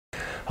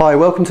Hi,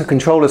 welcome to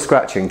Controller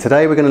Scratching.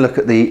 Today we're going to look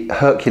at the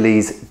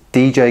Hercules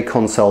DJ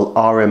Console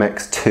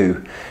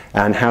RMX2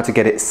 and how to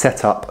get it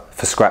set up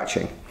for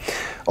scratching.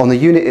 On the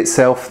unit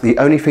itself, the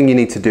only thing you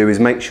need to do is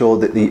make sure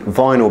that the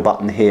vinyl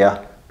button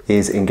here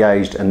is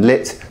engaged and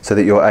lit so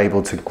that you're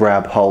able to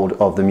grab hold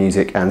of the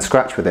music and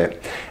scratch with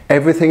it.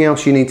 Everything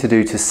else you need to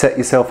do to set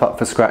yourself up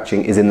for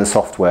scratching is in the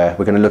software.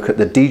 We're going to look at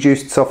the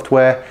DJUCED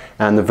software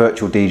and the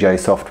Virtual DJ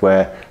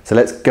software. So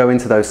let's go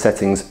into those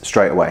settings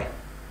straight away.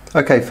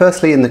 Okay,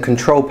 firstly in the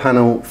control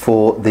panel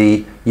for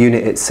the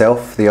unit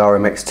itself, the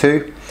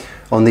RMX2,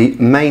 on the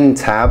main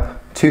tab,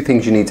 two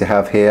things you need to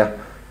have here.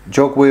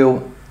 Jog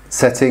wheel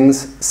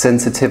settings,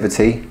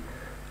 sensitivity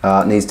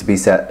needs to be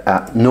set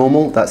at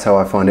normal, that's how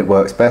I find it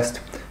works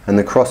best. And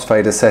the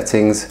crossfader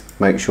settings,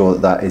 make sure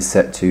that that is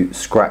set to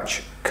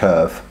scratch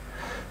curve.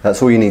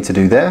 That's all you need to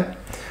do there.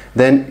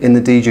 Then in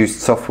the DJUCED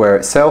software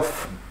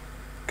itself,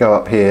 go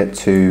up here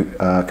to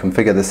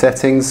configure the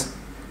settings.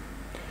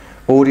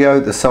 Audio,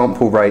 the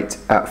sample rate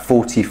at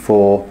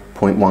 44.1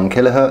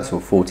 kilohertz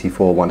or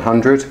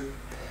 44100,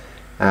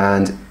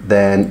 and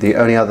then the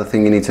only other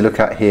thing you need to look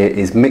at here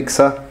is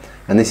mixer,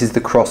 and this is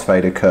the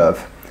crossfader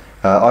curve.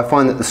 I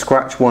find that the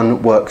scratch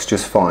one works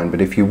just fine,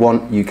 but if you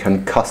want you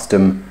can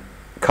custom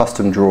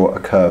draw a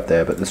curve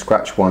there, but the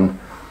scratch one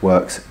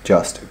works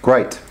just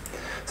great.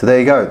 So there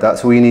you go,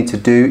 that's all you need to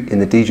do in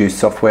the DJUCED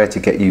software to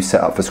get you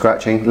set up for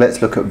scratching.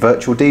 Let's look at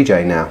Virtual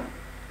DJ now.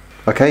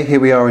 Okay, here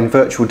we are in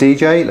Virtual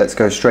DJ. Let's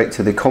go straight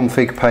to the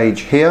config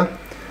page here.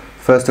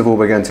 First of all,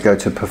 we're going to go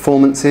to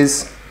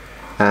performances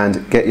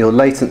and get your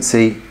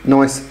latency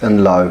nice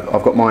and low.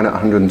 I've got mine at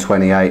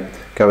 128.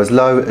 Go as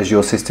low as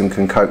your system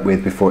can cope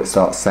with before it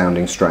starts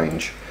sounding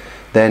strange.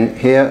 Then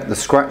here, the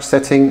scratch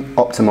setting,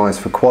 optimize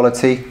for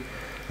quality,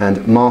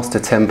 and master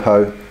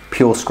tempo,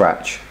 pure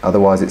scratch.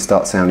 Otherwise it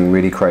starts sounding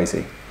really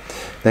crazy.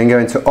 Then go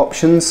into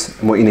options,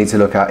 and what you need to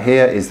look at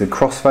here is the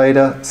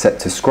crossfader set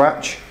to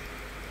scratch.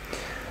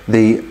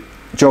 The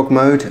jog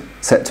mode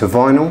set to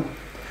vinyl.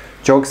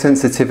 Jog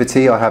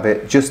sensitivity, I have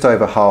it just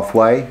over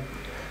halfway,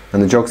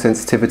 and the jog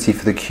sensitivity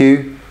for the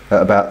cue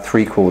at about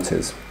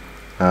 3/4.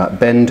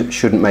 Bend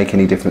shouldn't make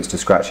any difference to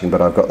scratching,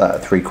 but I've got that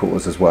at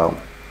 3/4 as well.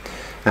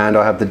 And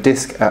I have the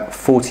disc at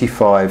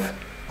 45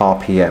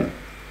 RPM.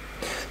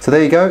 So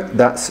there you go,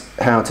 that's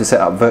how to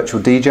set up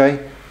Virtual DJ,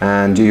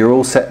 and you're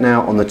all set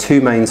now on the two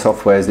main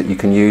softwares that you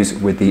can use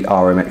with the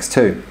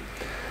RMX2.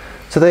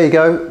 So there you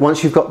go,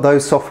 once you've got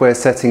those software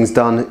settings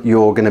done,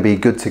 you're going to be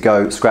good to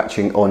go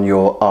scratching on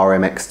your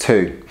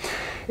RMX2.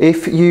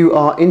 If you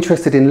are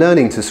interested in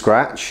learning to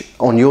scratch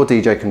on your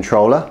DJ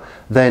controller,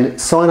 then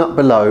sign up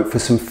below for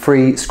some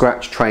free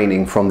scratch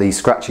training from the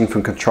Scratching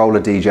from Controller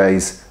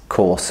DJs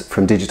course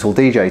from Digital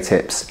DJ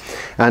Tips.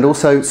 And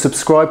also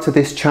subscribe to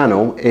this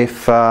channel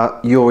if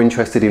you're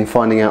interested in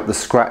finding out the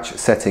scratch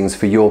settings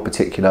for your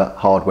particular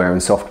hardware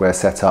and software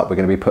setup. We're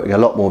going to be putting a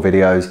lot more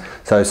videos,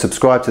 so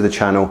subscribe to the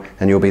channel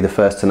and you'll be the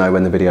first to know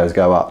when the videos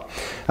go up.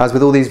 As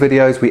with all these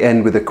videos, we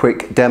end with a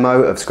quick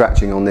demo of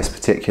scratching on this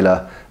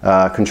particular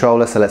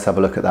controller, so let's have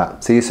a look at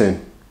that. See you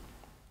soon.